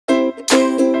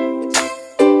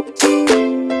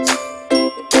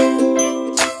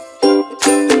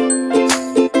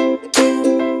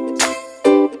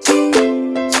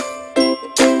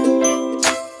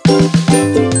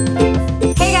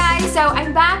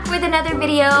back with another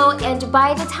video, and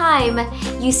by the time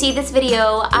you see this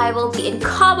video, I will be in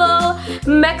Cabo,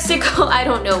 Mexico. I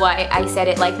don't know why I said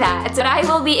it like that, but I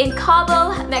will be in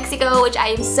Cabo, Mexico, which I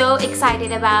am so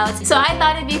excited about. So I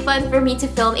thought it'd be fun for me to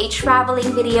film a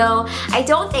traveling video. I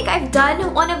don't think I've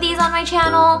done one of these on my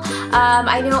channel.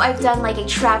 I know I've done like a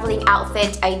traveling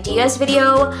outfit ideas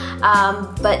video,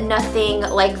 but nothing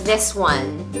like this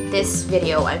one, this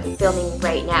video I'm filming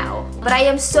right now. But I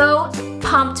am so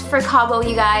pumped for Cabo,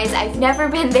 you guys. I've never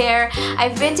been there.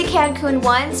 I've been to Cancun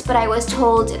once, but I was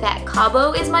told that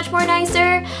Cabo is much more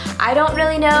nicer. I don't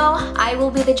really know. I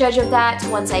will be the judge of that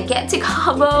once I get to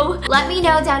Cabo. Let me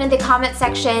know down in the comment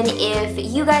section if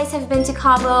you guys have been to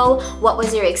Cabo. What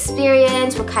was your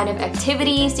experience? What kind of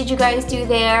activities did you guys do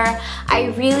there?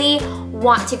 I really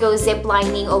want to go zip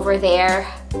lining over there.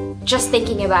 Just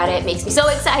thinking about it makes me so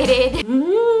excited.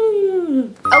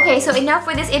 Okay, so enough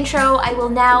with this intro. I will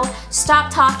now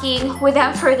stop talking.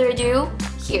 Without further ado,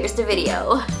 here's the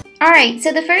video. Alright,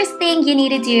 so the first thing you need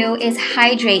to do is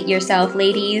hydrate yourself,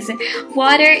 ladies.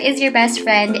 Water is your best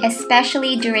friend,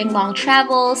 especially during long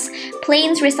travels.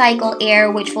 Planes recycle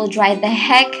air, which will dry the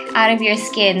heck out of your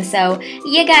skin, so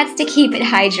you got to keep it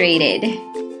hydrated.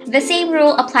 The same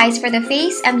rule applies for the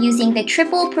face. I'm using the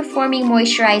Triple Performing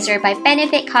Moisturizer by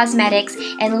Benefit Cosmetics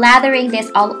and lathering this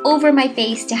all over my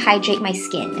face to hydrate my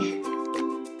skin.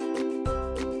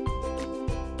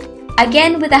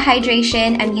 Again, with the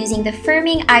hydration, I'm using the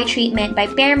Firming Eye Treatment by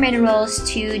bareMinerals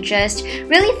to just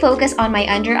really focus on my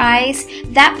under eyes.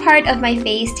 That part of my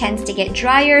face tends to get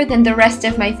drier than the rest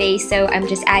of my face, so I'm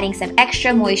just adding some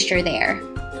extra moisture there.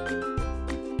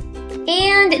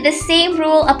 And the same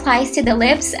rule applies to the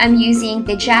lips. I'm using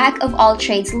the Jack of All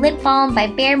Trades Lip Balm by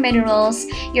bareMinerals.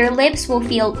 Your lips will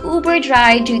feel uber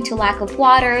dry due to lack of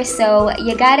water, so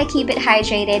you gotta keep it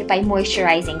hydrated by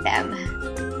moisturizing them.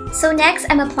 So next,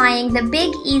 I'm applying the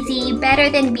Big Easy Better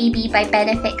Than BB by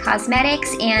Benefit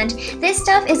Cosmetics, and this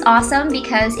stuff is awesome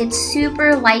because it's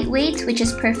super lightweight, which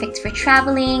is perfect for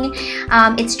traveling.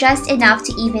 It's just enough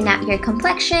to even out your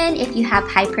complexion if you have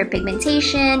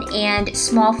hyperpigmentation and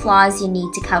small flaws you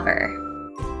need to cover.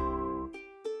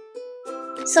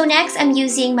 So next, I'm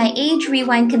using my Age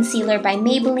Rewind Concealer by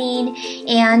Maybelline,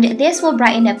 and this will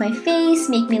brighten up my face,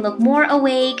 make me look more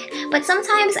awake, but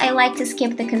sometimes I like to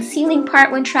skip the concealing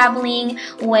part when traveling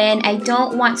when I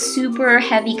don't want super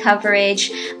heavy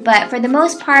coverage, but for the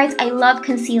most part, I love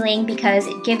concealing because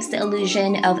it gives the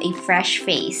illusion of a fresh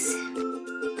face.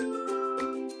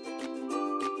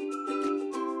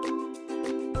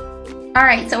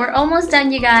 Alright, so we're almost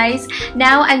done, you guys.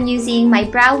 Now I'm using my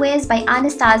Brow Wiz by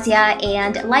Anastasia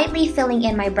and lightly filling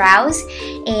in my brows.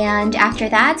 And after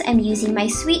that, I'm using my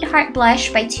Sweetheart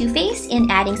Blush by Too Faced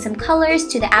and adding some colors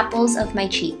to the apples of my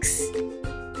cheeks.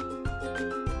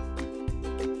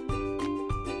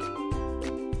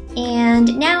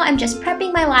 And now I'm just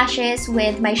prepping my lashes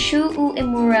with my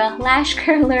Uemura lash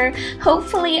curler.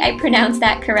 Hopefully I pronounced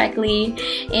that correctly.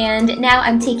 And now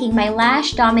I'm taking my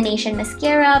Lash Domination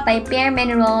Mascara by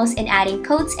bareMinerals and adding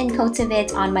coats and coats of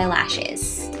it on my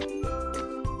lashes.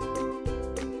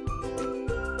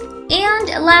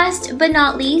 And last but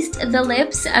not least, the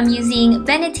lips. I'm using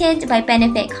Benetint by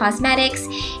Benefit Cosmetics,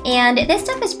 and this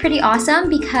stuff is pretty awesome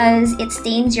because it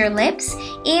stains your lips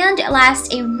and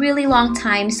lasts a really long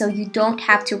time, so you don't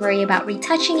have to worry about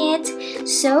retouching it.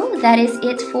 So that is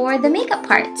it for the makeup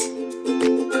part.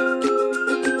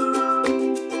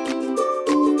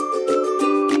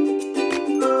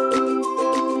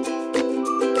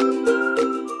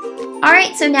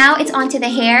 Alright, so now it's onto the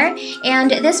hair,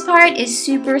 and this part is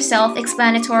super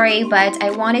self-explanatory, but I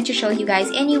wanted to show you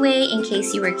guys anyway in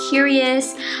case you were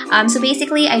curious. So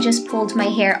basically, I just pulled my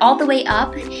hair all the way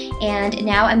up, and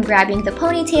now I'm grabbing the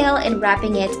ponytail and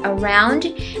wrapping it around.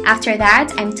 After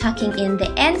that, I'm tucking in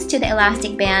the ends to the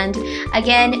elastic band.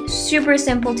 Again, super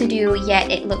simple to do, yet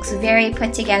it looks very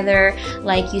put together,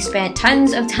 like you spent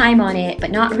tons of time on it, but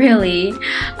not really.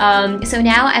 So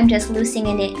now I'm just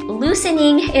loosening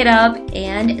it up,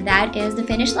 and that is the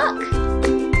finished look.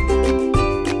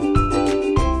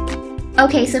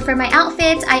 Okay, so for my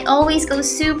outfits, I always go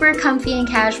super comfy and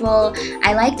casual.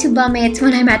 I like to bum it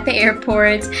when I'm at the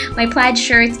airport. My plaid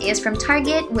shirt is from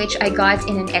Target, which I got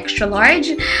in an extra large.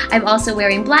 I'm also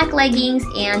wearing black leggings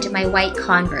and my white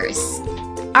Converse.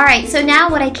 Alright, so now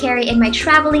what I carry in my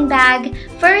traveling bag.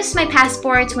 First, my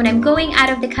passport when I'm going out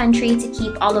of the country to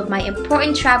keep all of my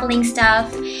important traveling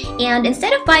stuff. And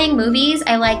instead of buying movies,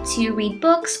 I like to read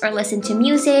books or listen to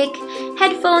music.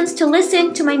 Headphones to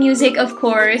listen to my music, of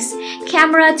course.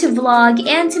 Camera to vlog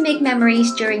and to make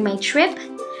memories during my trip.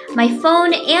 my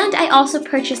phone, and I also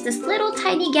purchased this little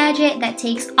tiny gadget that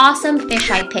takes awesome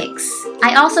fisheye pics.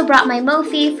 I also brought my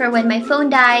mophie for when my phone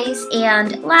dies,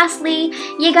 and lastly,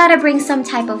 you gotta bring some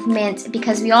type of mint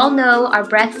because we all know our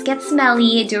breaths get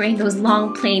smelly during those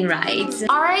long plane rides.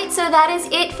 Alright, so that is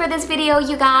it for this video,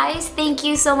 you guys. Thank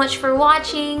you so much for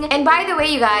watching. And by the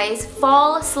way, you guys,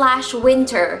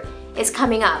 fall/winter is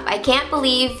coming up. I can't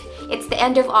believe it's the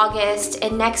end of August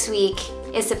and next week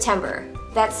is September.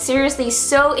 That's seriously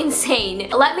so insane.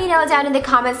 Let me know down in the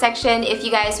comment section if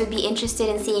you guys would be interested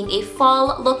in seeing a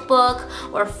fall lookbook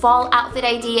or fall outfit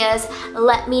ideas.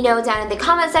 Let me know down in the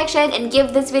comment section and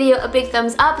give this video a big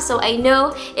thumbs up so I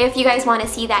know if you guys want to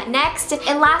see that next.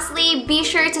 And lastly, be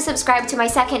sure to subscribe to my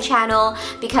second channel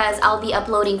because I'll be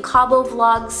uploading Cabo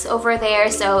vlogs over there.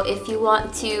 So if you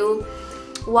want to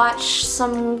watch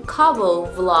some Cabo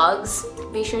vlogs,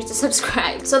 be sure to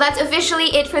subscribe. So that's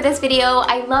officially it for this video.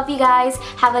 I love you guys.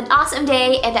 Have an awesome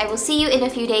day, and I will see you in a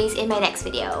few days in my next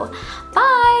video.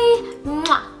 Bye!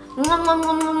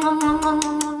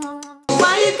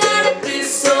 Why you gotta be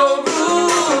so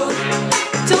rude?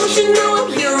 Don't you know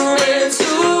I'm